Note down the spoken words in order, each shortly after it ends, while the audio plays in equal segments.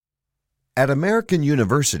At American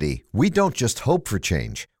University, we don't just hope for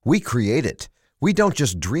change, we create it. We don't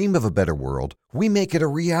just dream of a better world, we make it a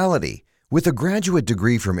reality. With a graduate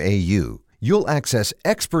degree from AU, you'll access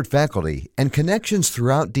expert faculty and connections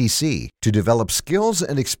throughout DC to develop skills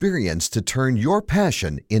and experience to turn your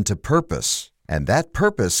passion into purpose. And that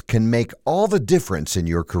purpose can make all the difference in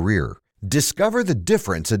your career. Discover the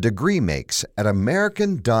difference a degree makes at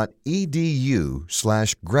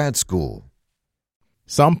american.edu/grad school.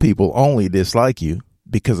 Some people only dislike you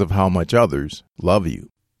because of how much others love you.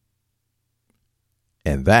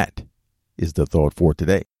 And that is the thought for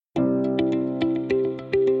today.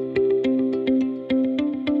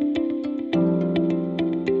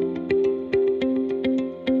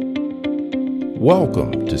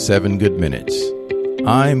 Welcome to 7 Good Minutes.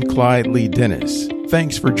 I'm Clyde Lee Dennis.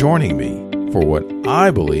 Thanks for joining me for what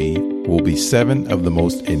I believe will be 7 of the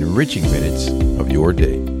most enriching minutes of your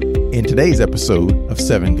day. In today's episode of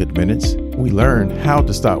 7 Good Minutes, we learn how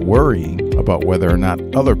to stop worrying about whether or not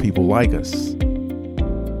other people like us.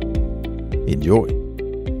 Enjoy.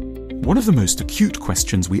 One of the most acute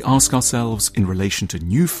questions we ask ourselves in relation to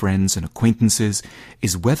new friends and acquaintances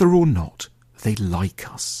is whether or not they like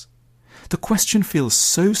us. The question feels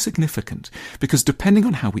so significant because depending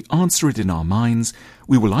on how we answer it in our minds,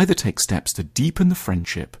 we will either take steps to deepen the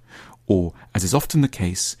friendship or, as is often the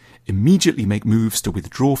case, immediately make moves to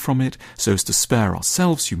withdraw from it so as to spare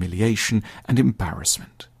ourselves humiliation and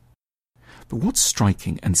embarrassment. But what's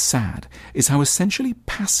striking and sad is how essentially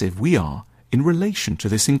passive we are in relation to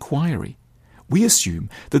this inquiry. We assume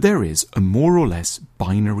that there is a more or less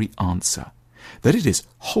binary answer, that it is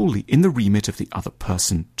wholly in the remit of the other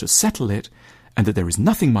person to settle it, and that there is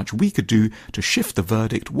nothing much we could do to shift the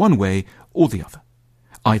verdict one way or the other.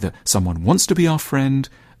 Either someone wants to be our friend,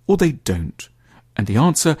 or they don't, and the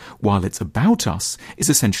answer, while it's about us, is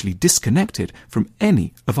essentially disconnected from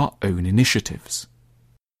any of our own initiatives.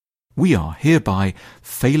 We are hereby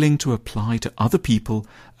failing to apply to other people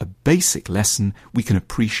a basic lesson we can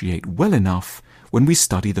appreciate well enough when we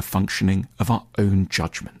study the functioning of our own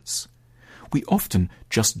judgments. We often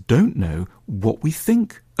just don't know what we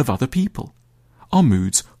think of other people. Our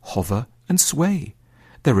moods hover and sway.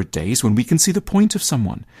 There are days when we can see the point of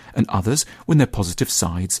someone, and others when their positive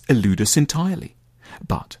sides elude us entirely.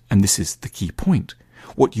 But, and this is the key point,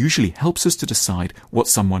 what usually helps us to decide what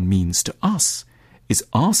someone means to us is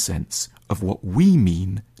our sense of what we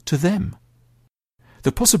mean to them.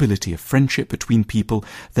 The possibility of friendship between people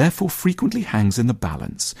therefore frequently hangs in the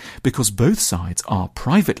balance because both sides are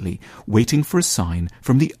privately waiting for a sign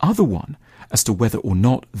from the other one as to whether or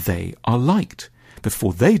not they are liked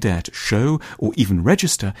before they dare to show or even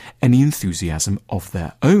register any enthusiasm of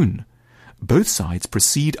their own. Both sides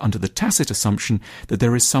proceed under the tacit assumption that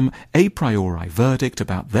there is some a priori verdict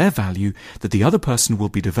about their value that the other person will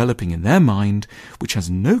be developing in their mind, which has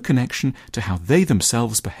no connection to how they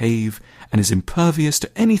themselves behave and is impervious to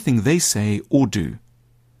anything they say or do.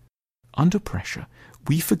 Under pressure,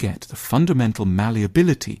 we forget the fundamental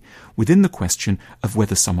malleability within the question of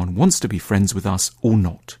whether someone wants to be friends with us or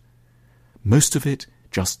not. Most of it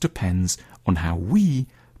just depends on how we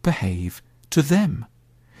behave to them.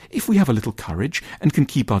 If we have a little courage and can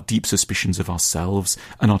keep our deep suspicions of ourselves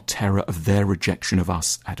and our terror of their rejection of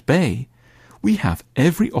us at bay, we have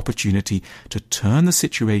every opportunity to turn the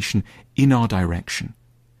situation in our direction.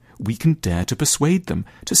 We can dare to persuade them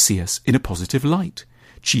to see us in a positive light,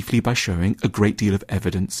 chiefly by showing a great deal of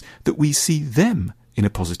evidence that we see them in a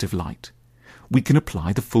positive light. We can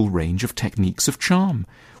apply the full range of techniques of charm.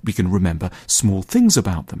 We can remember small things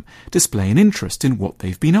about them, display an interest in what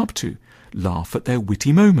they've been up to, laugh at their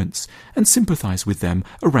witty moments, and sympathize with them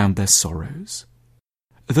around their sorrows.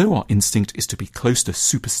 Though our instinct is to be close to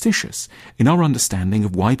superstitious in our understanding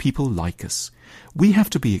of why people like us, we have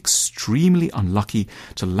to be extremely unlucky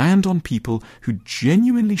to land on people who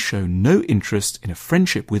genuinely show no interest in a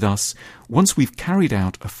friendship with us once we've carried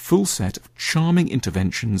out a full set of charming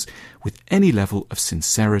interventions with any level of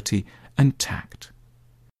sincerity and tact.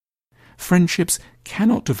 Friendships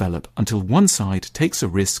cannot develop until one side takes a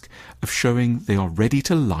risk of showing they are ready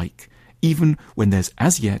to like, even when there's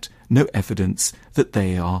as yet no evidence that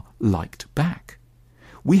they are liked back.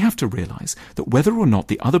 We have to realize that whether or not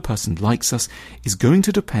the other person likes us is going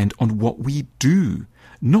to depend on what we do,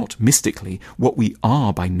 not mystically what we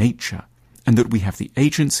are by nature, and that we have the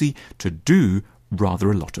agency to do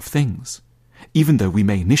rather a lot of things. Even though we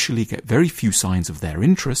may initially get very few signs of their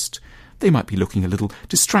interest, they might be looking a little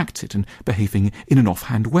distracted and behaving in an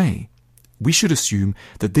offhand way. We should assume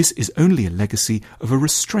that this is only a legacy of a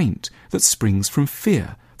restraint that springs from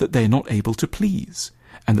fear that they are not able to please,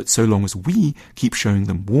 and that so long as we keep showing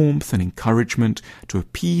them warmth and encouragement to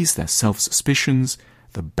appease their self-suspicions,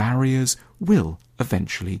 the barriers will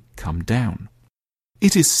eventually come down.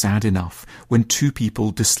 It is sad enough when two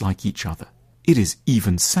people dislike each other. It is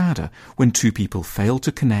even sadder when two people fail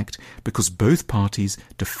to connect because both parties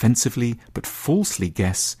defensively but falsely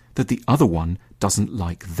guess that the other one doesn't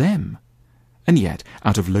like them, and yet,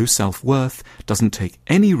 out of low self-worth, doesn't take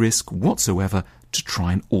any risk whatsoever to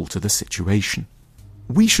try and alter the situation.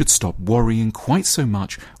 We should stop worrying quite so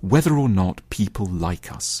much whether or not people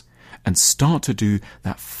like us, and start to do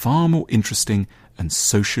that far more interesting and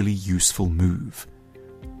socially useful move.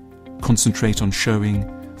 Concentrate on showing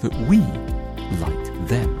that we like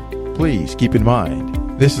them. Please keep in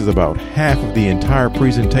mind, this is about half of the entire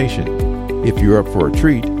presentation. If you're up for a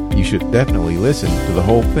treat, you should definitely listen to the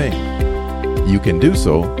whole thing. You can do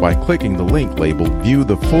so by clicking the link labeled View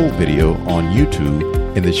the Full Video on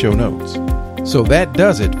YouTube in the show notes. So that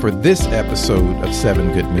does it for this episode of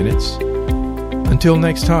 7 Good Minutes. Until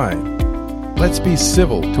next time, let's be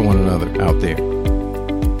civil to one another out there.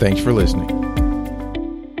 Thanks for listening.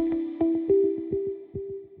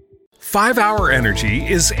 5 Hour Energy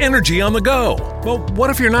is energy on the go. Well, what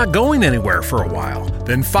if you're not going anywhere for a while?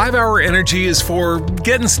 Then 5 Hour Energy is for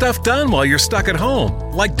getting stuff done while you're stuck at home,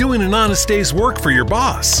 like doing an honest day's work for your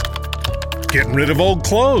boss. Getting rid of old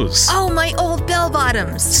clothes. Oh, my old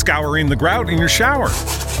bell-bottoms. Scouring the grout in your shower.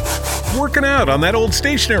 Working out on that old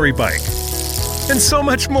stationary bike. And so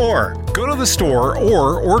much more. Go to the store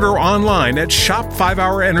or order online at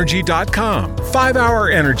shop5hourenergy.com. 5 Hour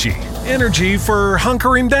Energy. Energy for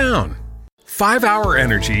hunkering down. 5 Hour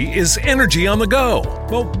Energy is energy on the go.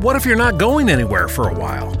 Well, what if you're not going anywhere for a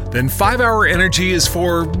while? Then 5 Hour Energy is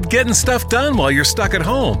for getting stuff done while you're stuck at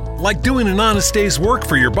home, like doing an honest day's work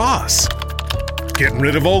for your boss. Getting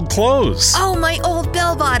rid of old clothes. Oh, my old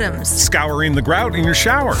bell-bottoms. Scouring the grout in your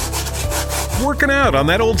shower. Working out on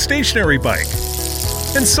that old stationary bike.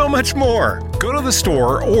 And so much more. Go to the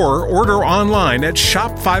store or order online at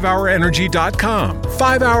shop5hourenergy.com.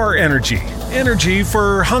 5 Hour Energy. Energy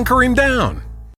for hunkering down.